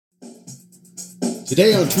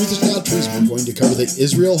Today on Truth is Now Treason, we're going to cover the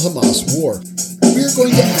Israel-Hamas war. We are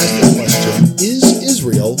going to ask the question, is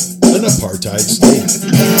Israel an apartheid state?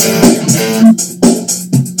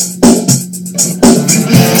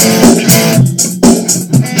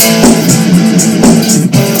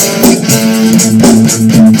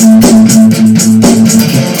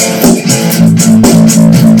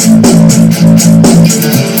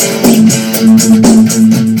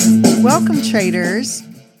 Welcome, traders.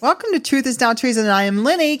 Welcome to Truth is Now Treason, and I am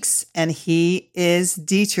Lennox, and he is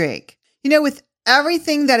Dietrich. You know, with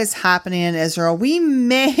everything that is happening in Israel, we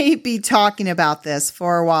may be talking about this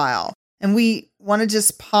for a while. And we want to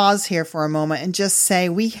just pause here for a moment and just say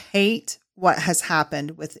we hate what has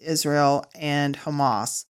happened with Israel and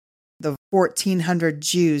Hamas. The 1,400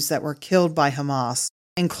 Jews that were killed by Hamas,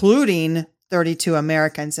 including 32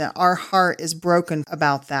 Americans, and our heart is broken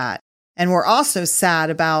about that. And we're also sad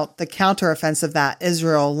about the counteroffensive that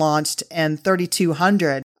Israel launched, and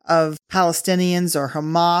 3,200 of Palestinians or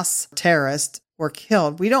Hamas terrorists were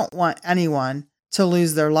killed. We don't want anyone to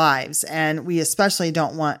lose their lives, and we especially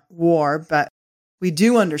don't want war, but we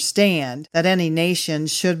do understand that any nation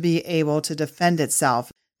should be able to defend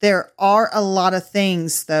itself. There are a lot of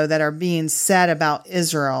things, though, that are being said about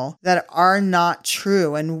Israel that are not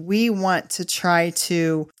true, and we want to try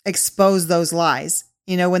to expose those lies.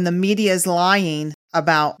 You know, when the media is lying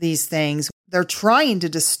about these things, they're trying to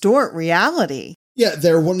distort reality. Yeah,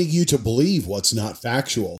 they're wanting you to believe what's not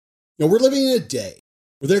factual. Now, we're living in a day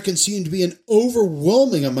where there can seem to be an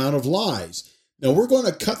overwhelming amount of lies. Now, we're going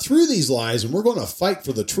to cut through these lies and we're going to fight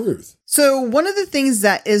for the truth. So one of the things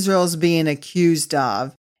that Israel's being accused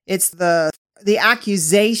of, it's the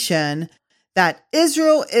accusation that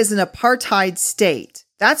Israel is an apartheid state.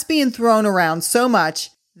 That's being thrown around so much.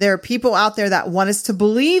 There are people out there that want us to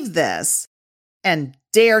believe this and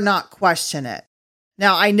dare not question it.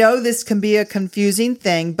 Now, I know this can be a confusing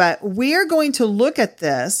thing, but we're going to look at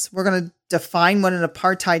this. We're going to define what an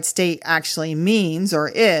apartheid state actually means or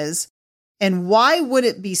is, and why would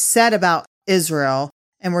it be said about Israel?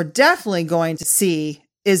 And we're definitely going to see,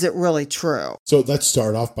 is it really true? So let's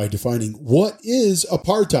start off by defining what is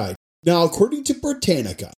apartheid. Now, according to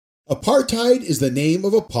Britannica, apartheid is the name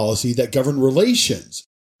of a policy that governed relations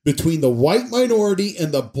between the white minority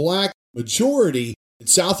and the black majority in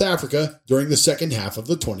South Africa during the second half of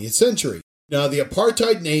the 20th century. Now, the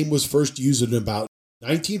apartheid name was first used in about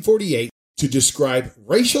 1948 to describe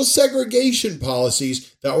racial segregation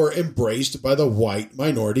policies that were embraced by the white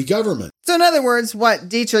minority government. So in other words, what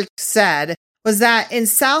Dietrich said was that in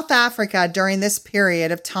South Africa during this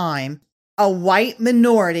period of time, a white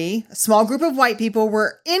minority, a small group of white people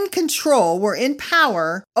were in control, were in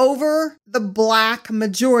power over the black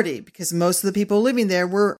majority because most of the people living there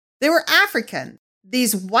were African.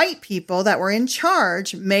 These white people that were in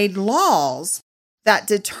charge made laws that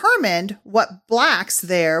determined what blacks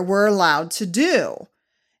there were allowed to do.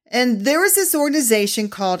 And there was this organization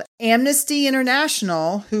called Amnesty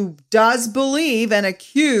International who does believe and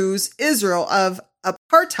accuse Israel of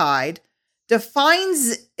apartheid,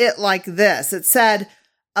 defines it like this. It said,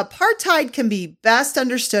 apartheid can be best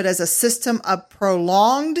understood as a system of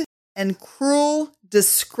prolonged and cruel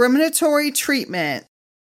discriminatory treatment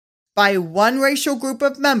by one racial group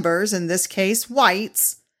of members, in this case,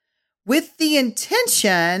 whites, with the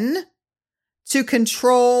intention to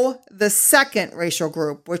control the second racial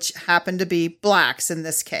group, which happened to be blacks in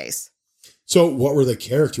this case. So what were the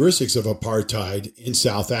characteristics of apartheid in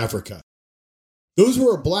South Africa? Those who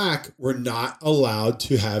were black were not allowed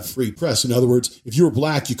to have free press. In other words, if you were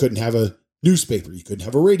black, you couldn't have a newspaper. You couldn't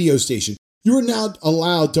have a radio station. You were not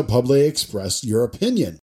allowed to publicly express your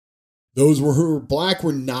opinion. Those who were black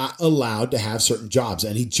were not allowed to have certain jobs.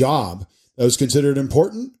 Any job that was considered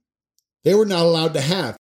important, they were not allowed to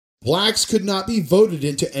have. Blacks could not be voted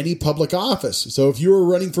into any public office. So if you were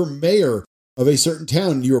running for mayor of a certain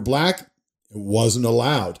town and you were black, it wasn't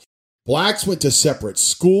allowed. Blacks went to separate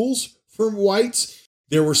schools from whites.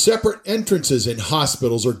 There were separate entrances in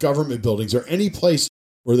hospitals or government buildings or any place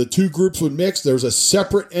where the two groups would mix. There was a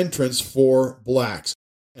separate entrance for blacks.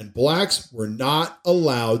 And blacks were not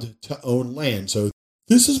allowed to own land. So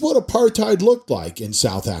this is what apartheid looked like in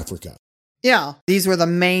South Africa. Yeah, these were the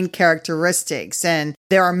main characteristics. And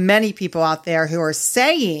there are many people out there who are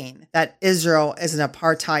saying that Israel is an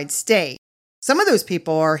apartheid state. Some of those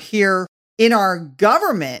people are here in our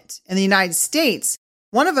government in the United States.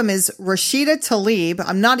 One of them is Rashida Tlaib.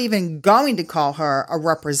 I'm not even going to call her a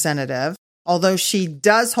representative, although she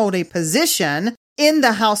does hold a position in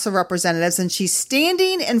the House of Representatives, and she's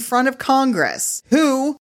standing in front of Congress,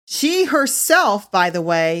 who she herself, by the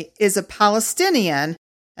way, is a Palestinian.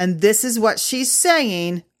 And this is what she's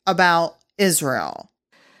saying about Israel.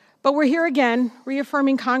 But we're here again,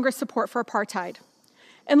 reaffirming Congress' support for apartheid.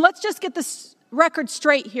 And let's just get this record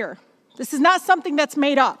straight here. This is not something that's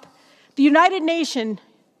made up. The United Nations,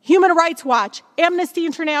 Human Rights Watch, Amnesty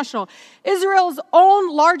International, Israel's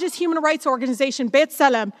own largest human rights organization,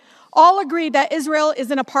 B'Tselem, all agree that Israel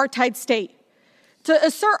is an apartheid state. To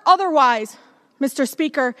assert otherwise, Mr.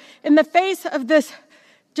 Speaker, in the face of this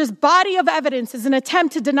just body of evidence is an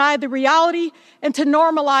attempt to deny the reality and to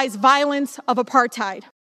normalize violence of apartheid.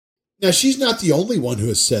 Now, she's not the only one who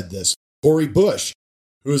has said this. Cori Bush,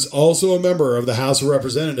 who is also a member of the House of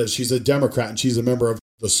Representatives, she's a Democrat and she's a member of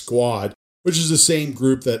the Squad, which is the same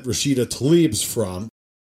group that Rashida Tlaib's from.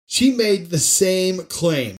 She made the same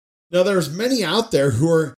claim. Now, there's many out there who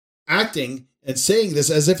are acting and saying this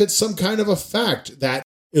as if it's some kind of a fact that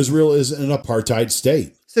Israel is an apartheid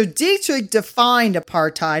state. So Dietrich defined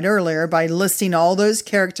apartheid earlier by listing all those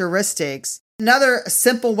characteristics. Another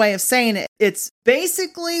simple way of saying it, it's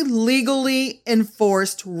basically legally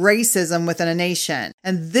enforced racism within a nation.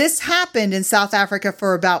 And this happened in South Africa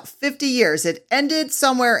for about 50 years. It ended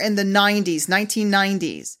somewhere in the 90s,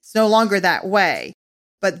 1990s. It's no longer that way.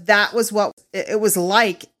 But that was what it was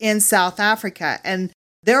like in South Africa. And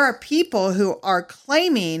there are people who are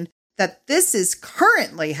claiming that this is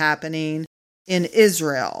currently happening in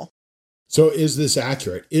Israel. So is this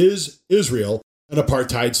accurate? Is Israel an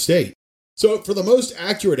apartheid state? So for the most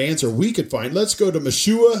accurate answer we could find, let's go to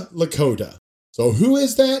Mashua Lakota. So who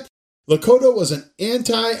is that? Lakota was an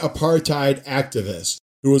anti-apartheid activist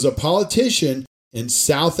who was a politician in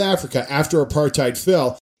South Africa after apartheid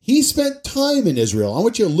fell. He spent time in Israel. I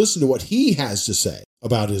want you to listen to what he has to say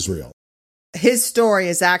about Israel. His story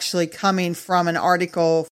is actually coming from an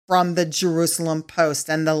article from the Jerusalem Post,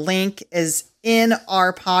 and the link is in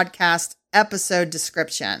our podcast episode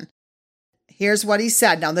description. Here's what he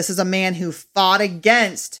said. Now, this is a man who fought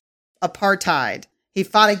against apartheid. He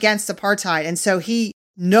fought against apartheid, and so he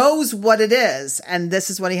knows what it is. And this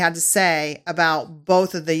is what he had to say about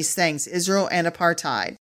both of these things, Israel and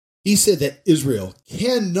apartheid. He said that Israel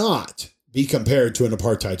cannot be compared to an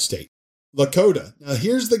apartheid state. Lakota. Now,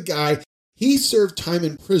 here's the guy. He served time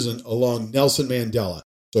in prison along Nelson Mandela.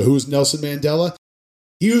 So who was Nelson Mandela?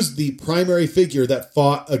 He was the primary figure that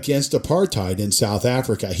fought against apartheid in South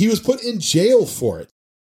Africa. He was put in jail for it.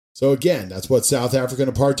 So again, that's what South African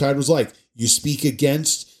apartheid was like. You speak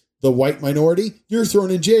against the white minority, you're thrown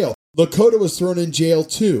in jail. Lakota was thrown in jail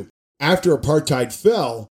too. After apartheid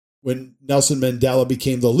fell, when Nelson Mandela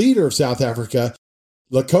became the leader of South Africa,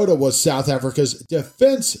 Lakota was South Africa's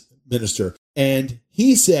defense minister. And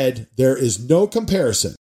he said there is no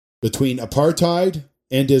comparison between apartheid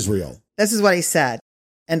and Israel. This is what he said,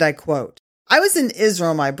 and I quote, "I was in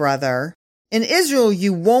Israel, my brother. In Israel,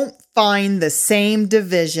 you won't find the same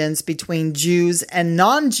divisions between Jews and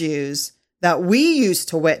non-Jews that we used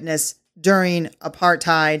to witness during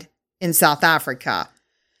apartheid in South Africa.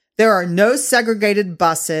 There are no segregated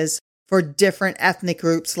buses for different ethnic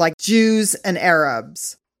groups like Jews and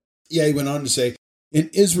Arabs." Yeah, he went on to say, in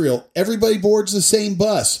Israel, everybody boards the same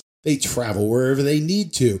bus. They travel wherever they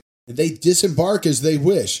need to, and they disembark as they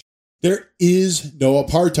wish. There is no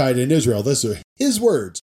apartheid in Israel. These are his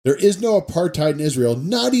words. There is no apartheid in Israel,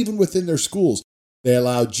 not even within their schools. They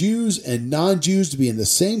allow Jews and non-Jews to be in the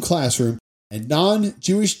same classroom, and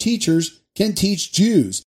non-Jewish teachers can teach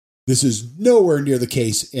Jews. This is nowhere near the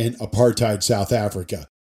case in apartheid South Africa.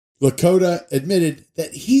 Lakota admitted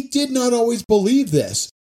that he did not always believe this.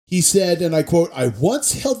 He said, and I quote, "I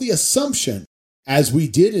once held the assumption, as we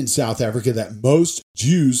did in South Africa, that most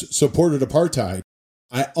Jews supported apartheid.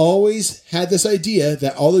 I always had this idea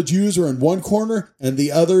that all the Jews are in one corner and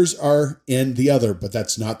the others are in the other, but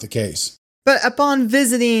that's not the case." But upon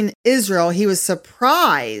visiting Israel, he was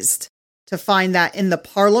surprised to find that in the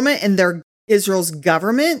parliament, in Israel's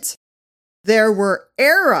government, there were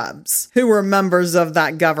Arabs who were members of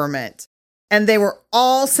that government. And they were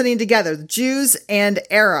all sitting together, Jews and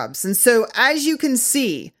Arabs. And so, as you can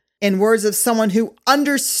see, in words of someone who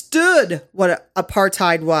understood what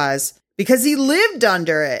apartheid was, because he lived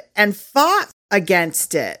under it and fought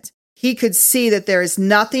against it, he could see that there is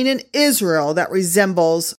nothing in Israel that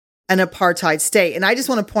resembles an apartheid state. And I just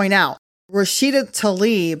want to point out, Rashida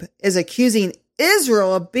Tlaib is accusing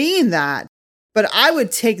Israel of being that. But I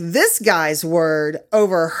would take this guy's word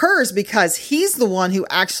over hers because he's the one who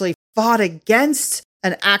actually fought against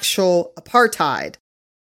an actual apartheid.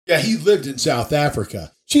 Yeah, he lived in South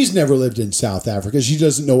Africa. She's never lived in South Africa. She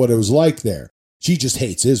doesn't know what it was like there. She just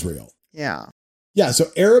hates Israel. Yeah. Yeah,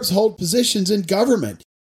 so Arabs hold positions in government.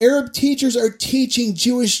 Arab teachers are teaching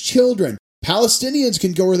Jewish children. Palestinians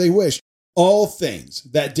can go where they wish. All things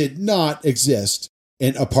that did not exist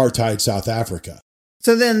in apartheid South Africa.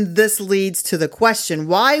 So then this leads to the question,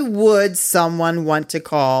 why would someone want to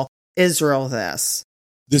call Israel this?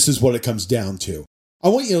 This is what it comes down to. I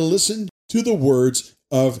want you to listen to the words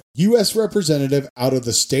of U.S. Representative out of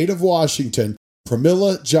the state of Washington,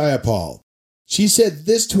 Pramila Jayapal. She said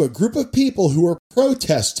this to a group of people who were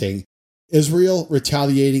protesting Israel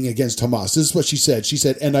retaliating against Hamas. This is what she said. She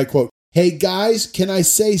said, and I quote, "Hey guys, can I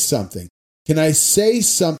say something? Can I say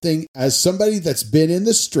something as somebody that's been in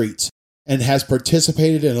the streets and has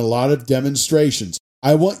participated in a lot of demonstrations?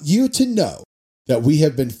 I want you to know that we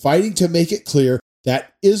have been fighting to make it clear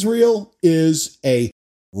that Israel is a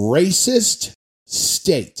racist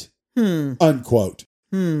state." Unquote.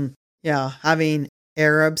 Yeah, having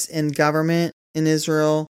Arabs in government in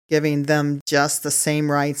Israel, giving them just the same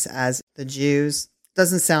rights as the Jews,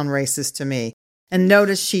 doesn't sound racist to me. And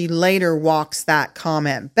notice she later walks that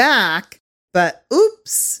comment back, but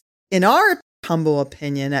oops, in our humble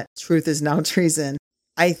opinion at Truth is Now Treason,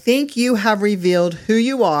 I think you have revealed who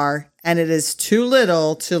you are, and it is too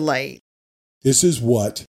little too late. This is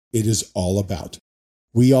what it is all about.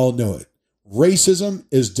 We all know it. Racism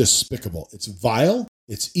is despicable. It's vile,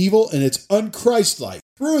 it's evil, and it's unchristlike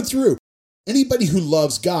through and through. Anybody who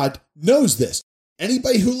loves God knows this.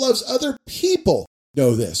 Anybody who loves other people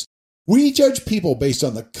know this. We judge people based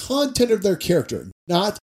on the content of their character,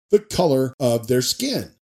 not the color of their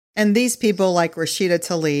skin. And these people like Rashida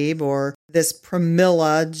Tlaib or this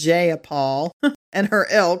Pramila Jayapal and her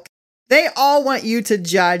ilk, they all want you to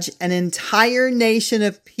judge an entire nation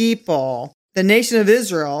of people, the nation of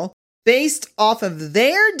Israel, based off of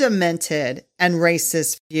their demented and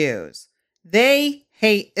racist views. They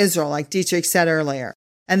hate Israel, like Dietrich said earlier,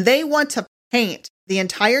 and they want to paint the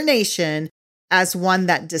entire nation as one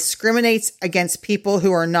that discriminates against people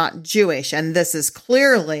who are not Jewish, and this is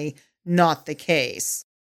clearly not the case.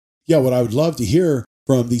 Yeah, what I would love to hear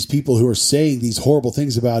from these people who are saying these horrible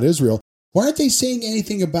things about Israel, why aren't they saying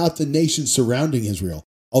anything about the nations surrounding Israel?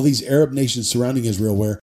 All these Arab nations surrounding Israel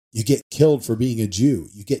where you get killed for being a Jew,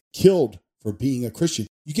 you get killed for being a Christian,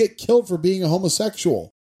 you get killed for being a homosexual.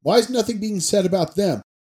 Why is nothing being said about them?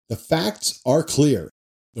 The facts are clear.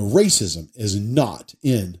 The racism is not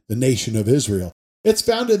in the nation of Israel. It's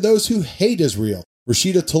found in those who hate Israel.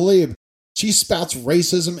 Rashida Tlaib, she spouts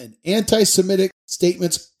racism and anti-Semitic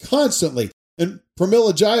statements constantly. And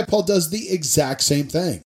Pramila Jayapal does the exact same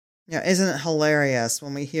thing. Yeah, isn't it hilarious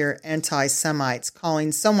when we hear anti-Semites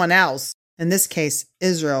calling someone else, in this case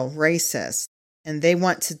Israel, racist? And they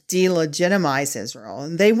want to delegitimize Israel.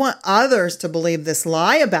 And they want others to believe this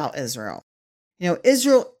lie about Israel. You know,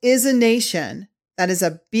 Israel is a nation that is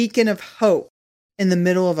a beacon of hope in the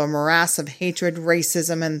middle of a morass of hatred,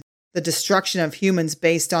 racism, and the destruction of humans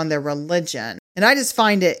based on their religion. And I just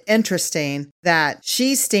find it interesting that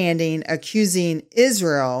she's standing accusing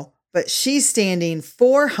Israel, but she's standing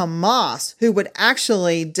for Hamas, who would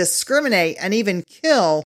actually discriminate and even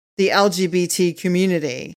kill the LGBT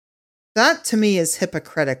community. That, to me, is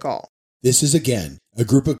hypocritical. This is, again, a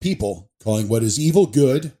group of people calling what is evil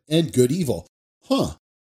good and good evil.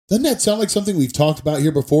 Doesn't that sound like something we've talked about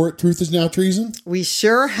here before at Truth is Now Treason? We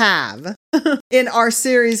sure have. In our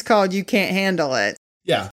series called You Can't Handle It.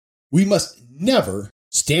 Yeah. We must never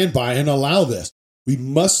stand by and allow this. We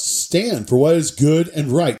must stand for what is good and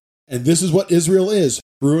right. And this is what Israel is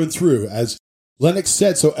through and through. As Lennox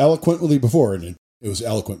said so eloquently before, and it was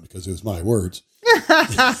eloquent because it was my words.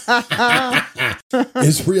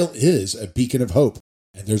 Israel is a beacon of hope.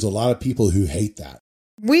 And there's a lot of people who hate that.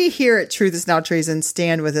 We here at Truth is Now Treason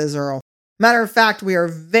stand with Israel. Matter of fact, we are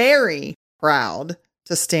very proud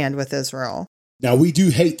to stand with Israel. Now, we do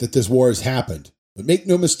hate that this war has happened, but make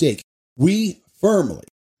no mistake, we firmly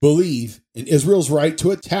believe in Israel's right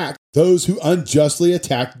to attack those who unjustly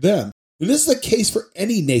attack them. And this is the case for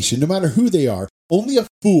any nation, no matter who they are. Only a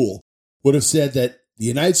fool would have said that the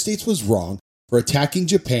United States was wrong for attacking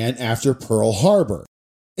Japan after Pearl Harbor.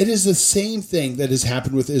 It is the same thing that has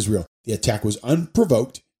happened with Israel. The attack was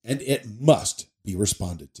unprovoked, and it must be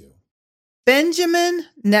responded to. Benjamin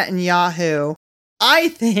Netanyahu, I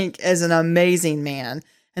think, is an amazing man,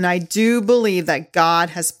 and I do believe that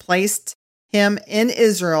God has placed him in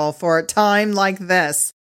Israel for a time like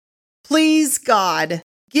this. Please, God,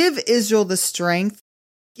 give Israel the strength,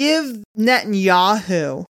 give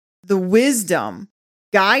Netanyahu the wisdom,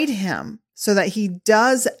 guide him so that he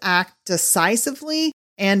does act decisively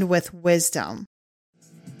and with wisdom.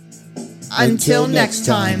 Until next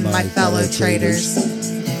time, my fellow traders.